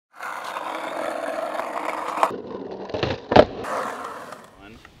One,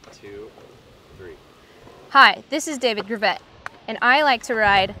 two, three. Hi, this is David Gravette, and I like to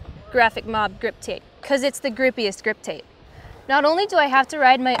ride Graphic Mob grip tape because it's the grippiest grip tape. Not only do I have to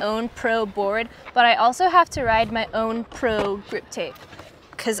ride my own pro board, but I also have to ride my own pro grip tape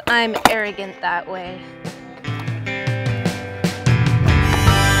because I'm arrogant that way.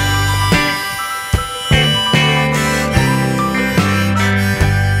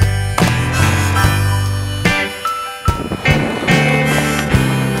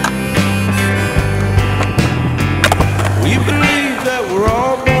 We believe that we're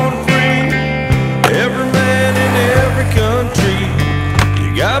all born free, every man in every country. You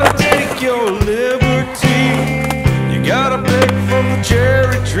gotta take your liberty, you gotta pick from the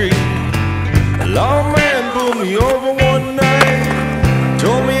cherry tree. A lawman pulled me over one night,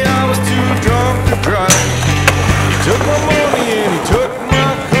 told me I was too drunk to drive. He took my money and he took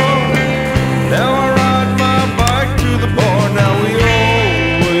my car. Now I ride my bike to the bar. Now we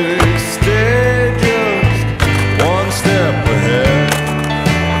always stay just one step ahead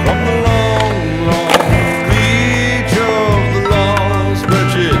from the long, long reach of the law's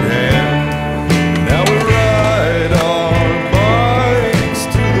wretched hand. Now we ride our bikes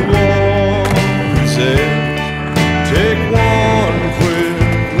to the water's edge, take one quick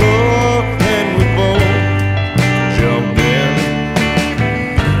look and we both jump in.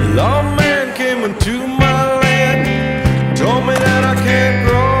 The lawman came into my land, told me that I can't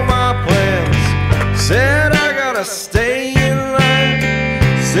grow my plants, said I gotta stay in line,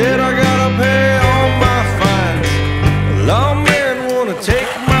 said I gotta pay all my fines. The lawman wanna take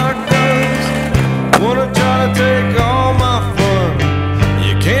my guns, wanna try to take all my fun.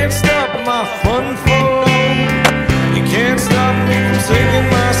 You can't stop my fun for long, you can't stop me from singing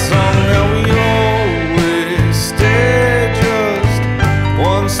my song. Now we always stay just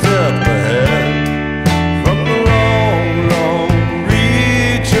one step ahead from the long, long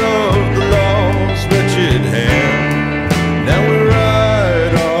reach of the law's wretched hand. Now we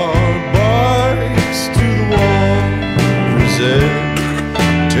ride our bikes to the water's edge,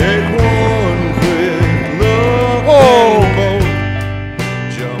 take one quick look and both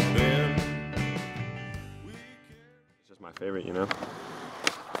jump in. It's just my favorite, you know?